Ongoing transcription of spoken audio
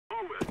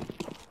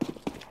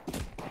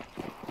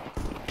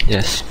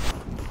Yes.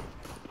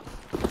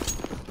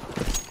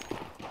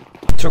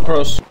 Two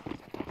cross.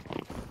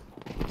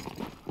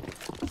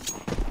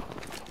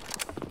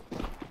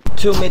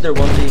 2 meter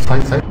 1B.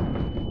 Side.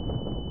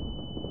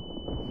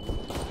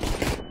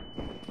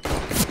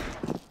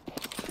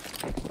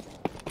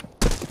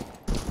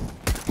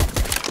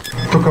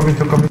 Two coming.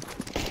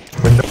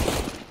 Window.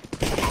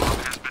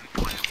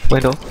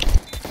 Window.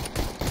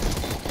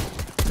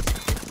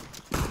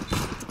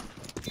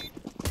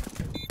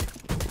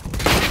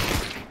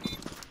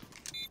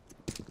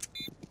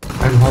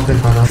 I'm holding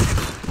Hana.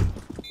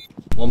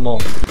 One more.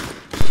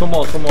 Two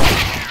more.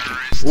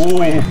 Ooh.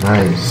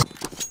 Nice.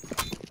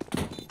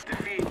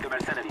 Defeat the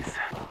mercenaries.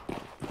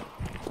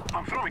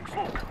 I'm throwing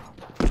smoke.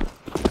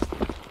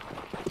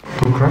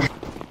 Two crush.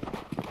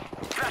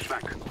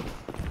 Flashback.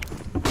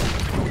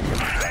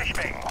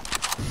 Flashbang.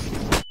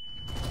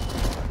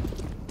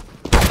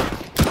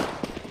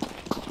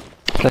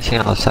 Flashing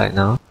outside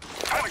now. I'm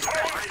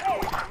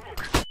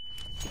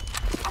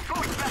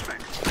throwing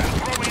flashbang.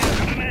 Throwing a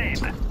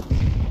grenade.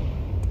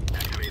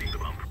 Activating the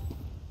bomb.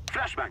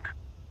 Flashbang.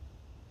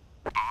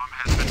 Bomb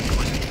has been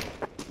planted.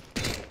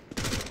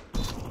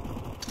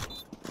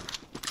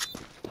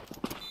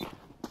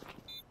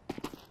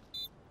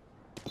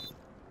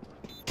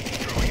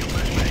 Throwing a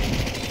flashbang.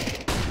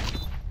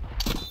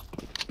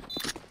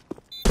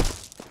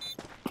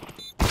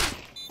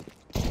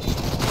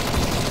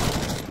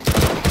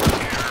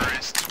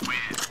 Terrorists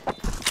win.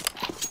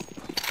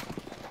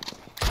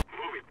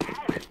 Move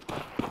it.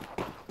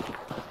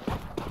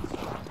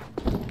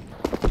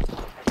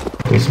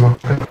 Okay, smoke.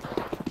 Throwing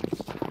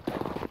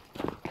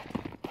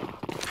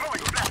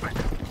a flashbang.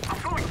 I'm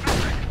throwing a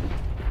flashbang.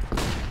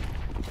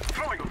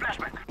 Throwing a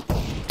flashbang.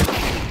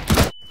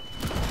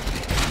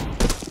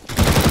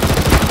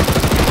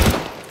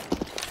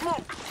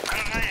 Smoke.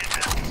 Grenade.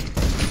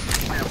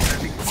 I am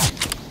planting the bomb.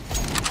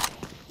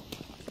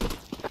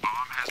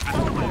 Bomb has been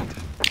planted.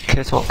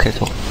 K2.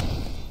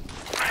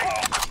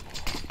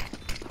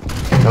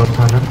 No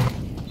Hana.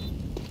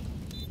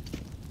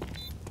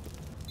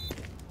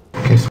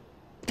 Okay, Smoke.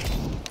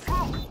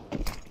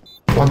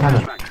 one Hana.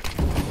 Flashbang.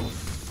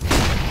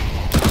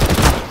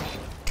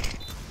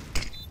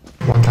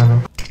 One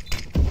Hana.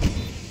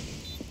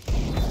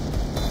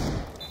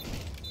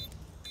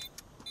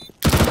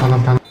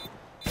 Hana.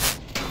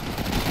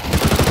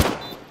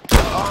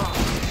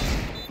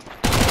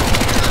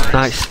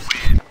 Nice.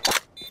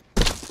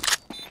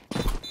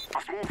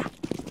 Must move.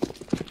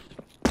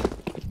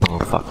 Oh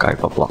fuck, I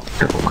got blocked.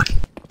 Never mind.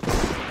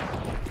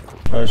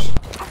 Nice.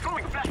 I'm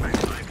throwing a flashbang. I'm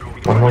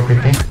throwing One more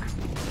PK.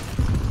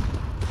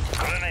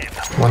 grenade.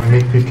 One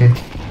mid PK.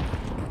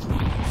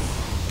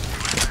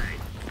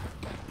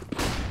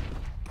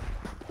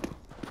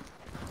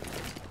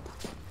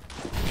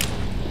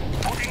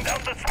 Putting down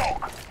the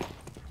smoke.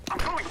 I'm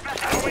throwing a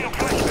flashbang. Throwing a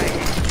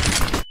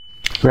flashbang.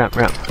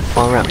 Ramp.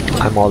 One ramp.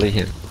 I'm molly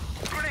him.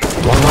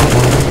 Grenade. One more.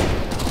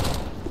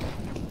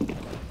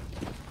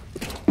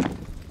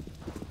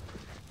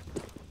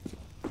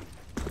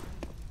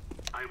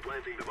 I'm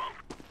planting the bomb.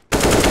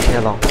 K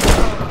long.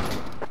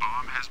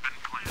 Bomb has been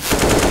planted.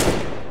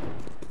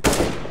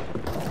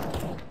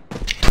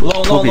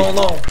 Long. 2B.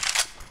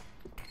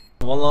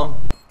 One long.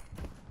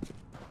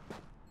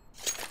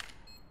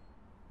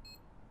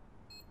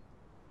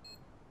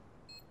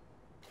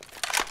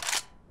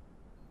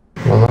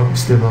 One long,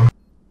 still long.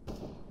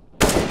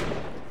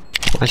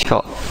 One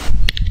shot.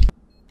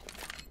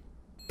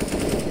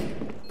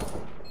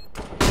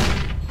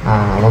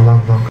 One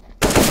long.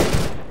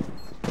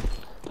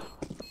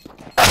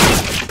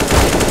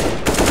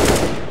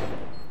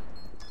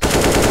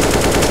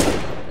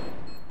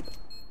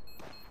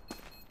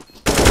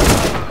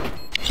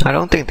 I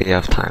don't think they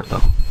have time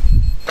though.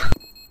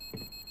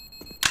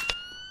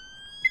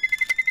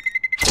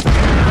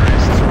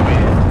 Terrorists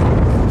win.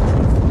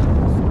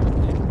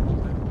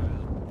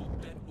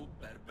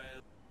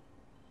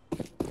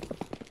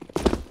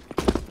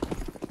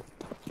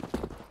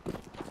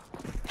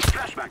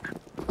 Flashback.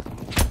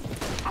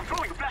 I'm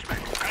throwing a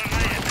flashback.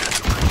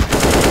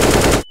 Grenade.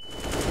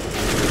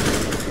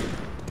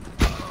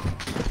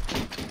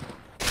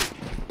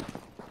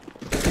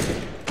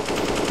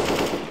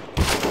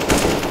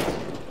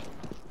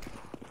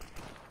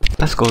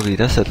 Let's go B.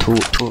 That's a two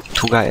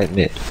guy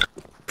admit.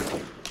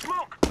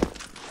 Smoke.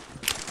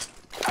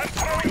 I'm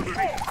throwing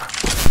smoke.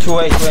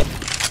 2A.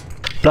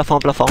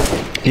 Platform.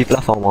 B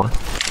platform one.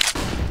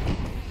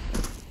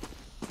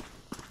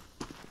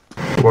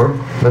 Work.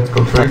 Let's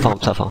go trade.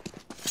 Platform.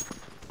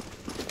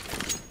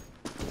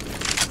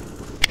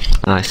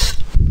 Nice.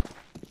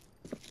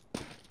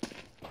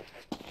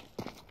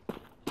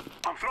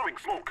 I'm throwing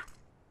smoke.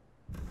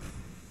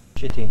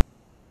 GT.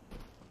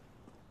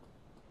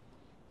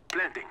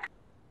 Planting.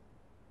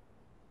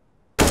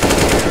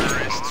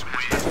 Terrorists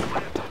win.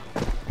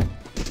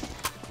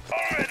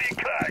 Already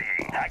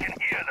crying. I can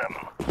hear them.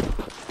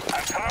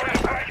 I'm throwing a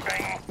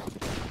flashbang.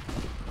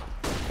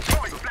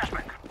 Throwing a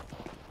flashbang.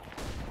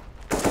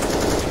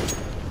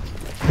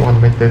 One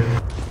mid dead.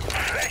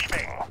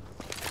 Flashbang.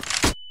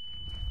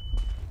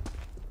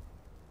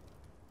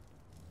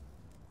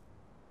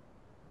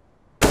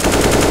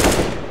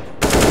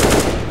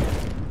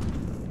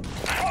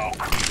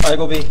 I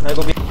go B. I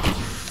go B.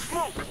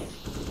 Smoke.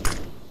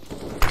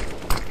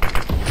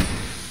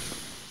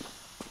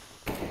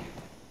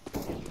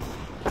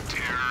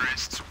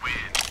 Terrorists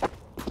win.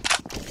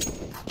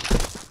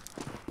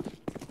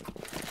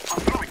 I'm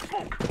throwing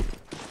smoke.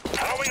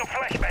 Throwing a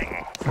flashbang.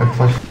 I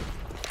flash.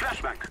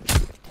 Flashbang.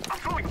 I'm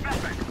throwing a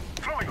flashbang.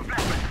 Throwing a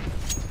flashbang.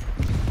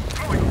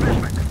 Throwing a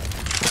flashbang.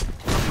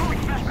 I'm throwing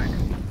a flashbang.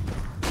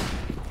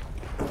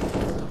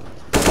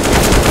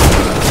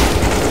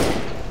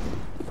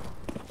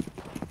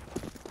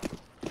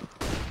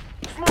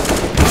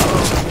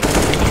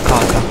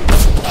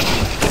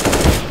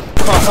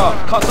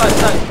 Car,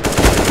 side.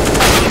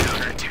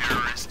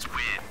 Terrorists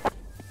win.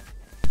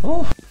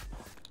 Oh.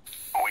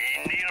 We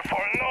kneel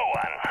for no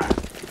one.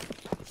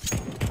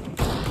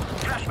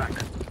 Flashback.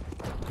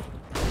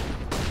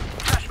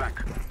 Flashback.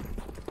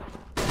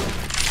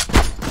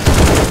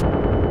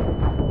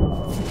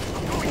 I'm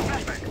throwing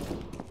flashback.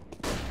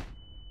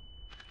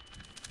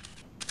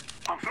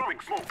 I'm throwing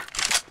smoke.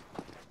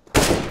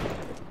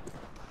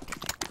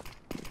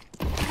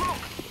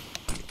 Smoke.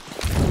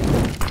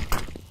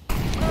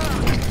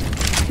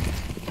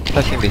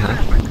 Flashing behind.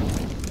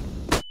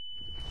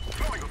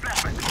 Throwing a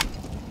flashback.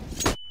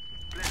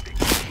 Planting.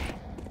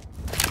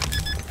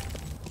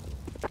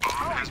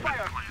 Throwing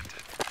fire.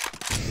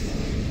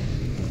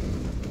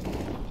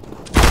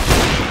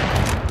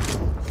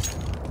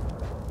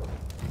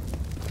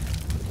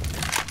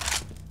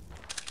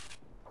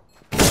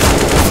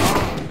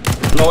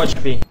 Low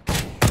HP.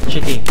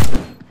 Cheeky.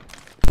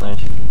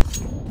 Nice.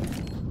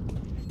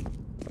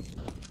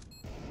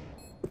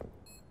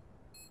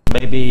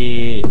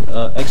 Maybe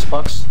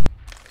Xbox.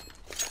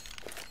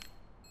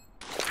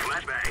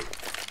 Flashbang.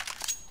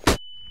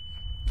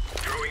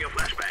 Throwing a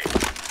flashbang.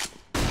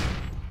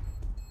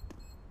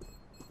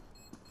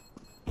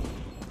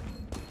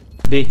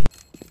 B.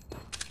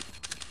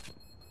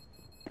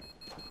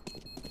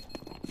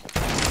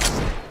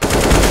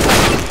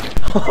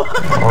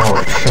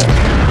 Oh shit.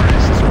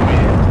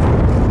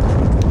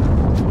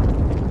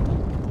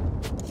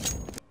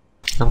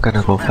 I'm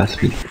gonna go fast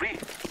speed. Free.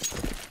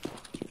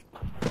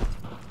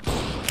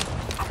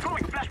 I'm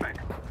throwing a flashbang.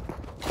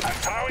 I'm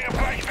throwing a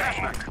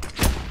flashbang.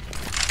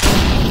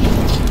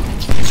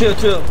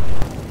 Two.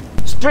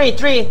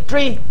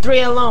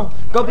 Three alone.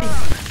 Go B.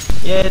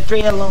 Yeah,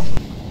 3 alone.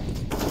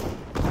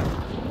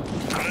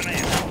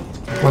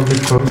 One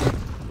big close.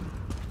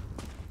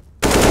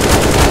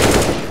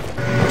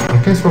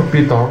 I can smoke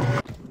B dog.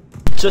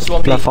 Just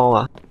one B. Platform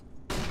ah.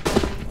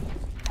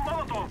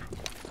 Molotov.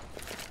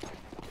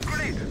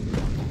 Grenade.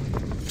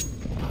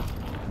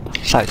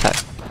 Side.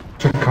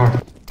 Check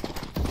car.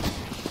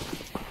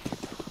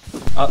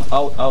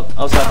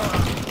 Outside.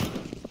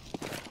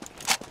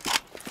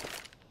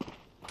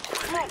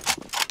 Smoke.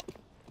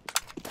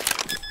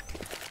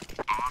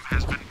 Bomb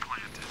has been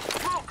planted.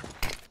 Smoke.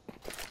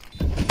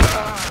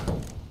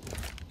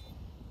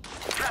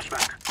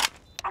 Flashback.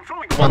 I'm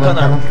throwing a One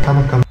tunnel.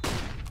 Tunnel.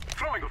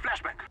 Throwing a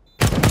flashback.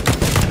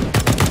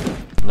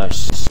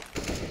 Nice.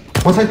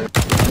 One side.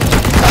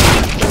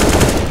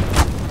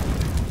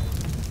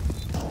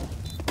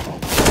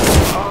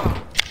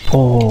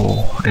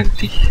 Oh,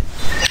 empty.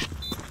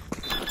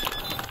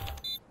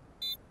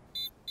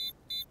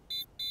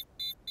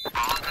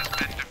 Bomb has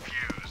been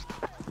defused.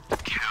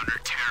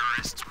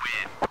 Counter-terrorists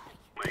win.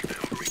 Make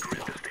them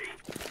regret this day.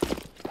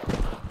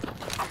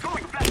 I'm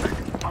throwing a flashback.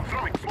 I'm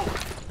throwing smoke.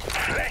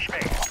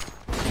 Flashbang.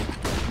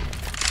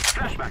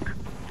 Flashback.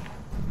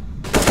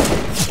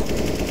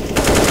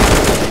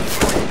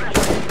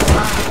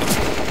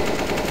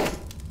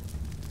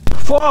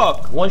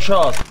 Fuck! One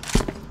shot.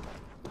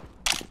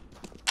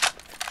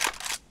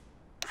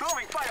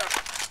 Throwing fire.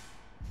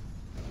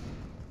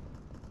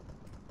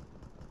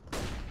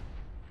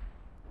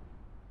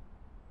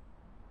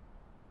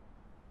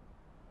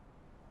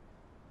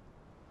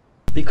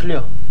 Be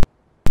clear.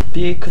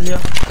 Be clear.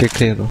 Be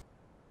clear though.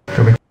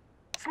 Go B.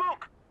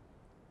 Smoke.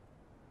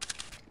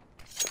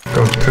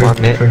 Go 3.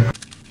 One mid. 3.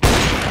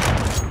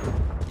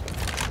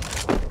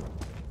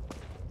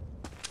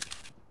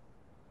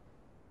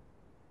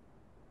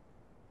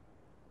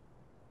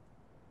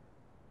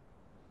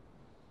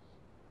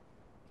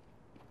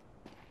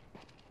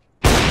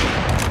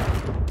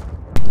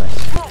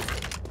 Smoke.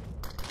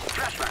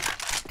 Flashback.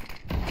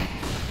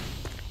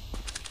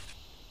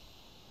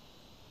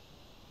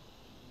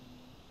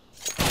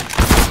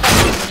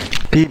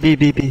 B.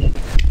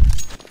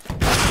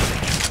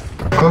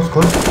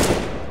 Close.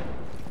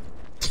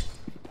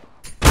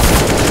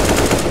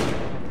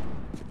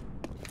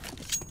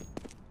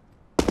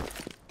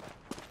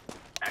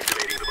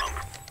 Activating the bomb.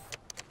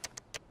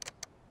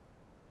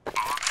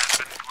 Bomb has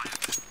been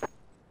planted.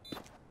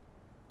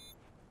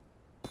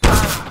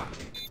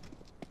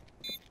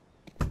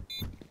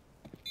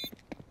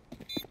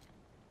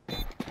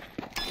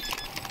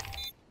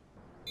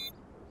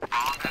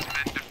 Bomb has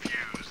been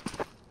defused.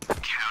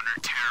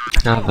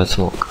 Counter-terrorist. I have a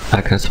smoke.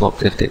 I can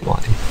smoke if they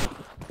want it.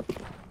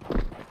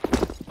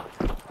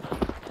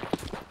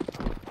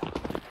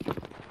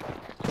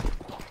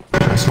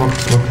 Smoke.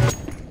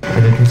 I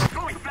didn't.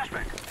 Throwing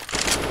flashback.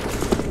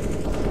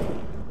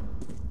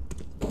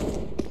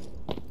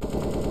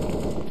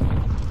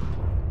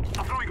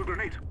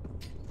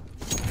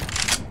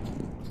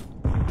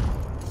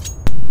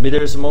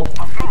 Middle smoke.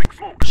 I'm throwing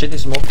smoke. City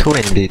smoke. 2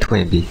 and B, 2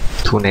 and B.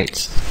 2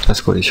 nades. Let's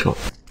go to short.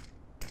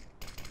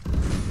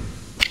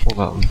 Move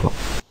out, move out.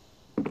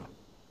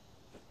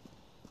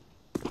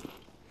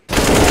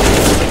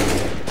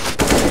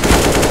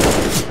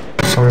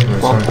 Sorry, bro,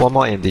 sorry. One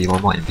more and B,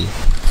 one more and B.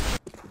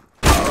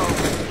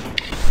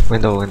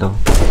 Window, window.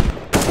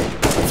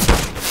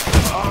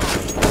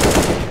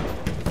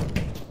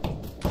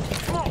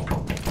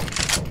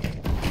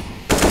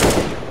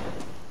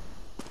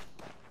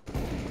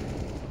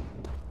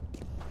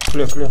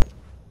 Clear, clear.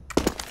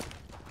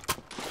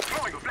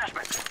 Throwing a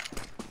flashback.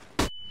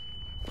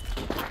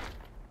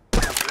 I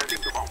am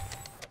planting the bomb.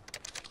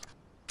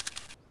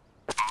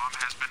 Bomb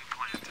has been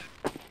planted.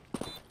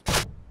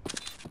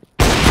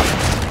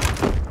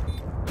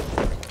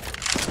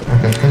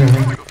 Okay, can you hear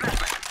me? Throwing a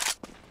flashback.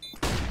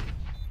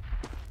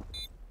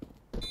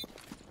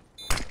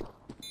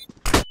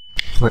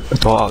 Wait,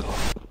 door out.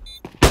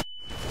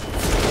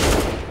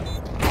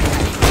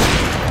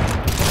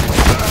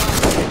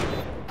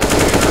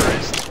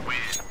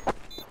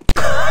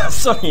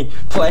 Sorry,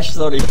 flash,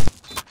 sorry.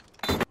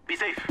 Be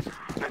safe.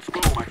 Let's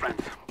go, my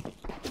friends.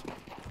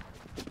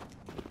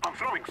 I'm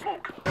throwing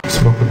smoke.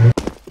 Smoke with me.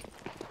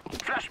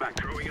 Flashback.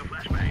 Throwing a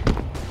flashbang.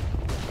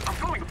 I'm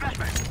throwing a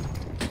flashbang.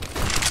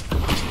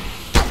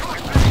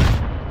 Throwing flashbang.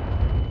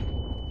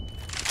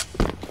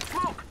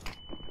 Smoke.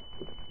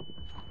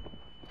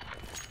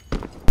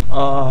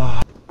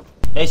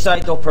 A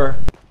side upper.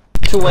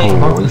 2-way.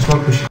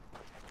 Smoke push.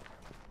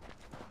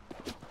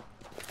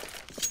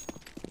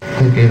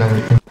 Take 8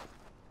 everything.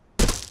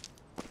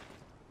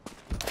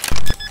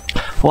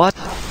 What?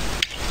 Bomb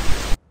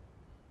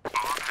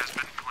has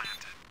been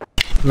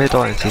planted.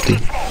 Middle and city.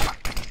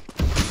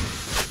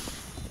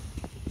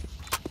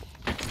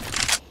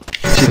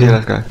 City,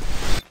 let's go.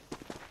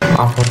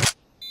 Alpha.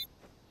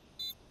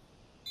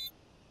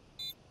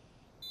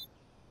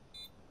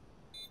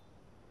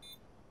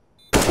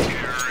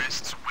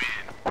 Terrorists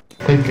win.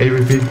 Take A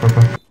repeat,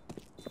 Papa.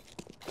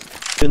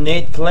 You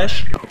need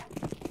flash? Smoke.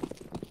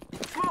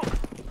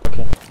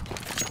 Okay.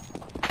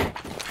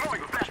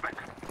 Throwing a flashback.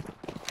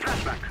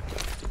 Flashback.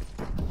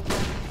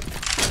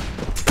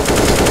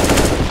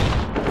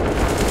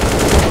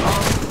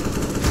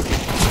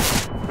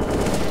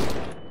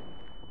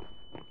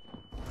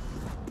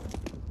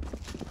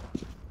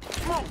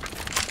 Smoke.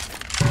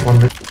 One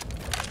mid.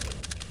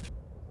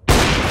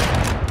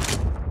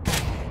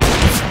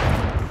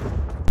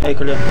 A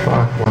clear.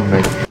 Fuck, one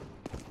mid.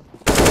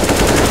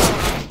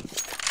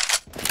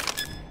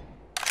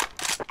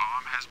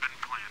 Bomb has been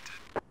planted.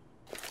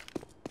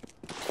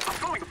 I'm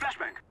throwing a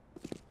flashbang.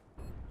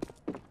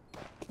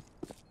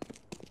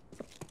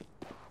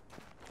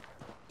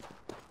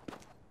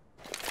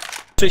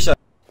 Suicide.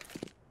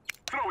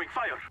 Throwing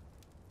fire.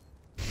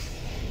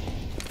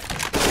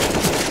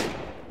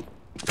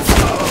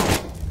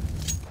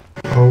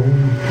 Oh.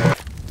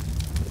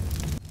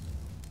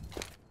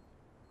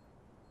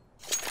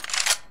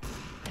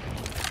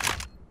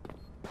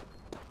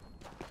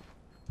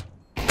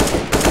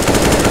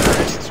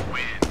 Terrorists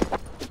win.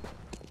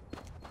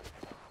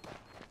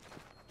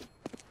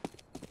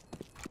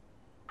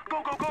 Go,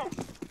 go, go.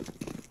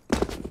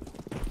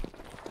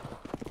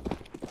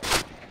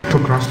 Two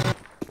cross.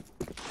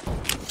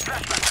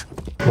 Flashback.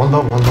 One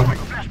low, one low. Throwing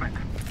a flashback.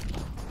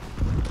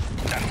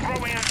 I'm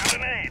throwing a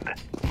grenade.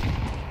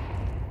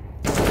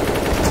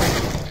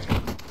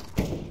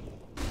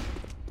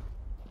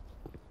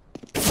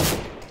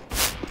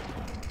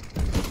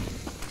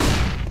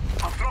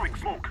 I'm throwing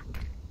smoke.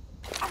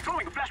 I'm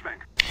throwing a flashbang.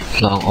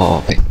 Long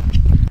or big.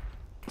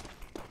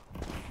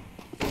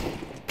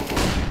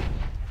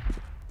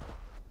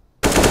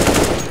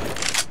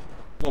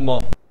 One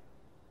more.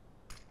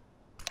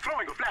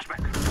 Throwing a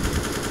flashback.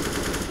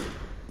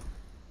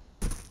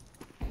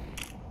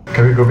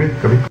 Can we go B?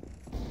 Go B.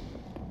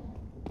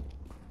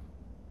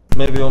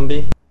 Maybe on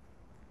B.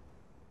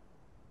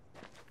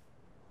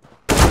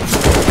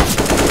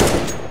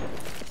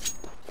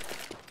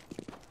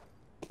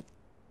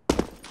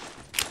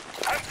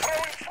 I'm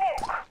throwing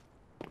smoke.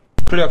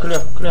 Clear, clear,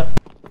 clear.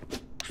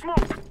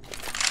 Smoke.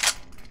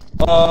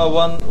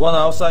 One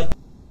outside.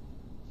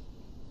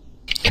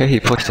 Can he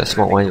push the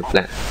smoke when you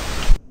plant?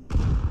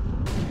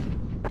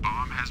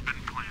 Bomb has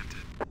been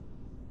planted.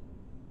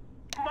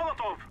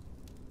 Molotov.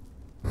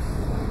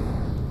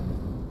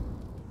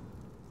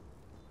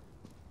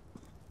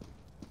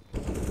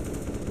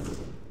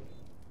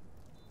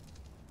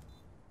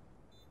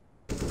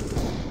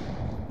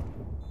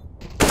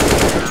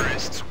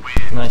 Terrorists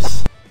win.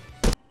 Nice.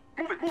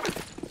 Move it, move it.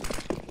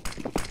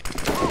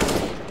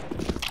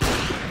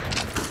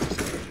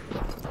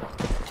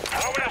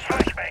 Throwing a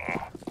flashbang.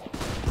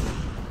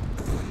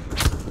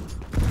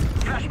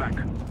 Flashback.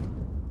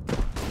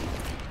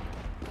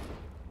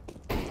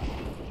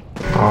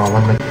 Oh,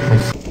 one mid.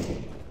 Nice.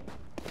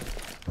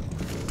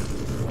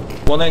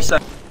 One A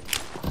side.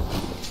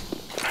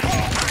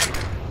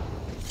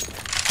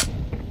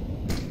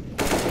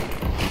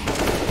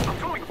 I'm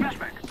throwing a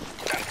flashback.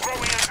 I'm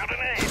throwing a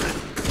grenade.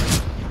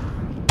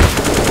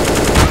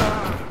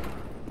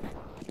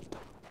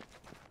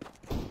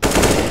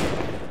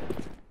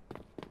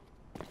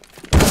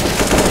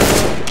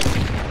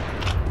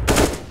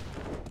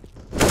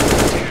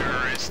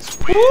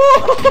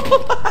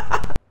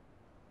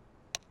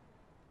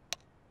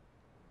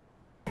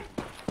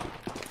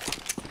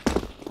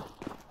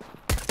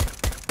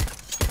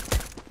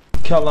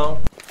 跳long.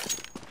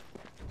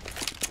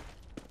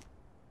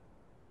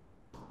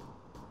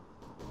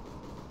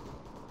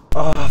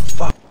 Ah,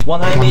 fuck.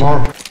 One One enemy.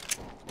 more.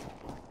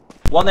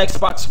 One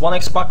Xbox. One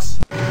Xbox.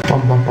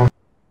 Bomb.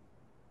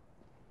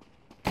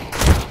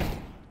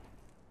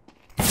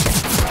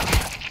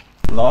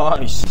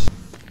 Nice.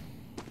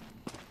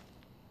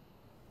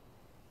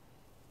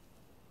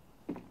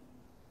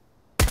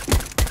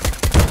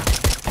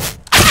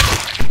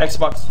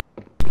 Xbox.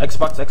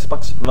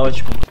 Low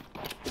HP.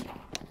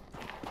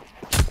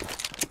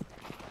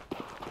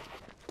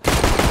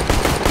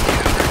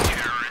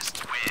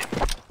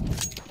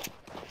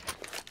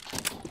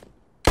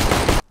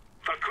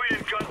 For Queen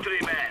Country,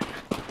 man.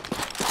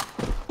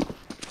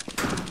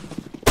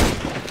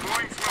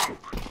 Throwing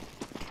smoke.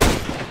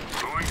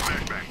 Throwing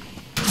flashbang.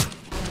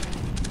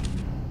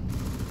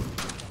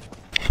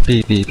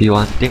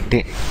 B1 ding B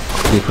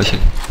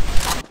pushing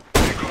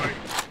Decoy.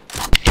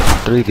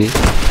 3B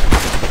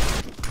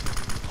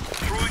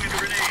Throwing a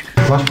grenade.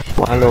 Flash.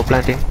 1 low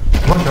planting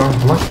Flash or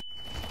flash.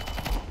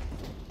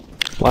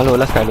 1 low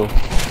last guy low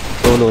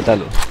that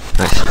low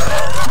nice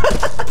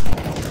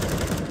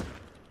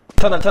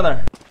Tunnel.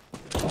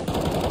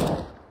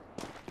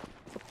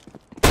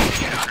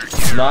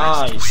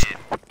 Nice.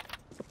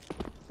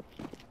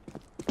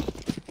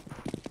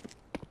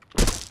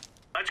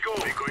 Let's go.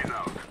 Decoy's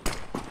out.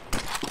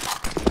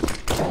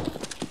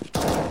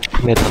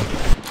 mid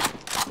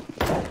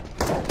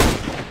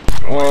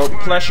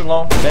Flash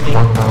long. Landing. No.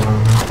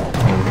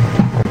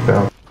 I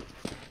failed.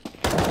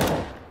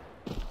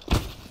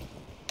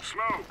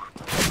 Smoke.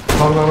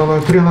 No.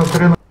 3 low.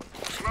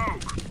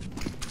 Smoke.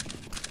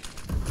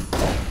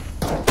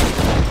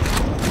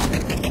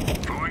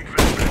 Throwing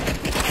flashbang.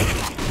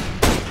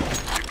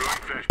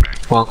 Deploying flashbang.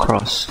 1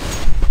 cross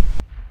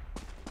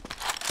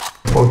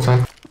Both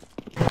sides.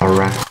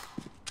 Alright.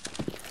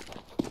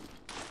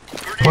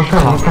 One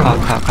car.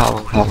 เข้า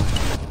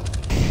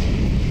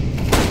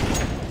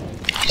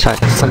ใช่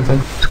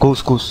Side.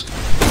 Schools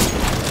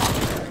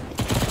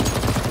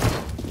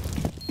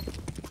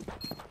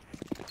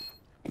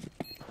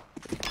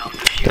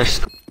there's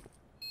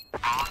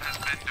Bomb has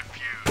been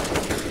defused.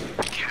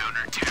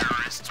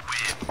 Counter-terrorists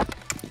win.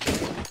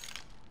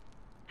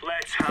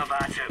 Let's have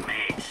at it,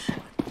 mates.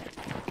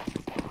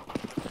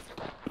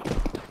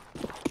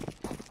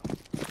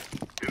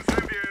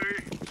 Incendiary.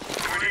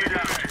 Grenade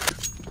out.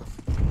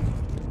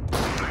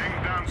 Laying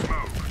down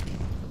smoke.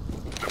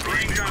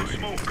 Laying down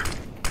smoke.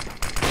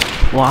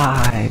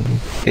 why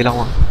ที่เรา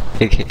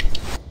AK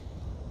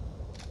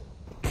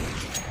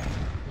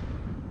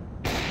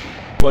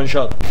One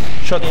shot.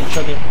 Shot in.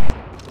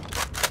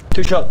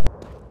 2 shot.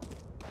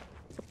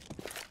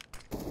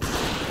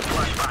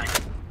 Flashbang.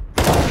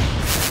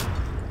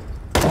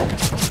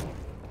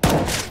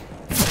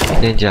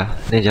 Ninja